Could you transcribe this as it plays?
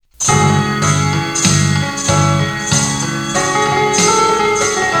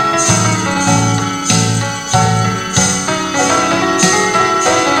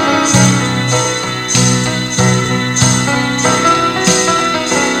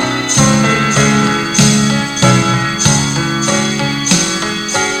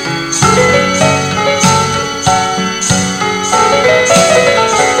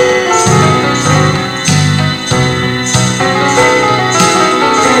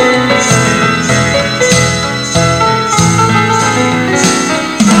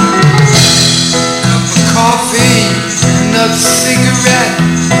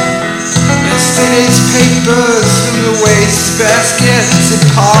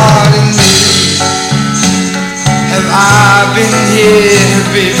I been here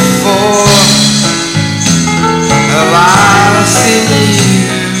before? Have I seen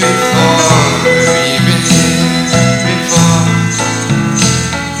you before? Have you been here before?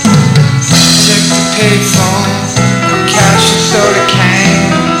 Check the payphone, cash a soda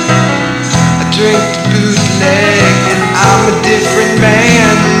can. I drink the bootleg and I'm a different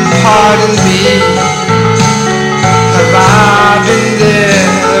man. Pardon me. Have I been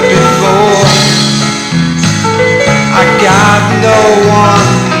there before? I got no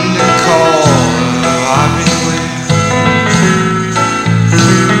one to call. I've been where?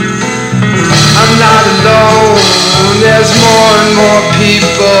 I'm not alone. There's more and more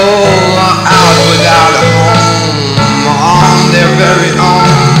people out without a home, on their very own.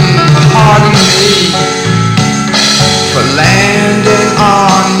 Pardon me for landing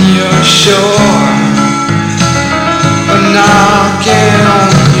on your shore, for knocking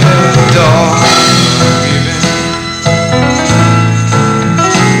on your door.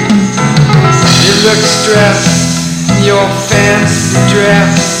 You look stressed, your fancy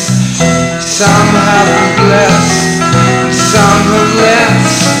dress. Some have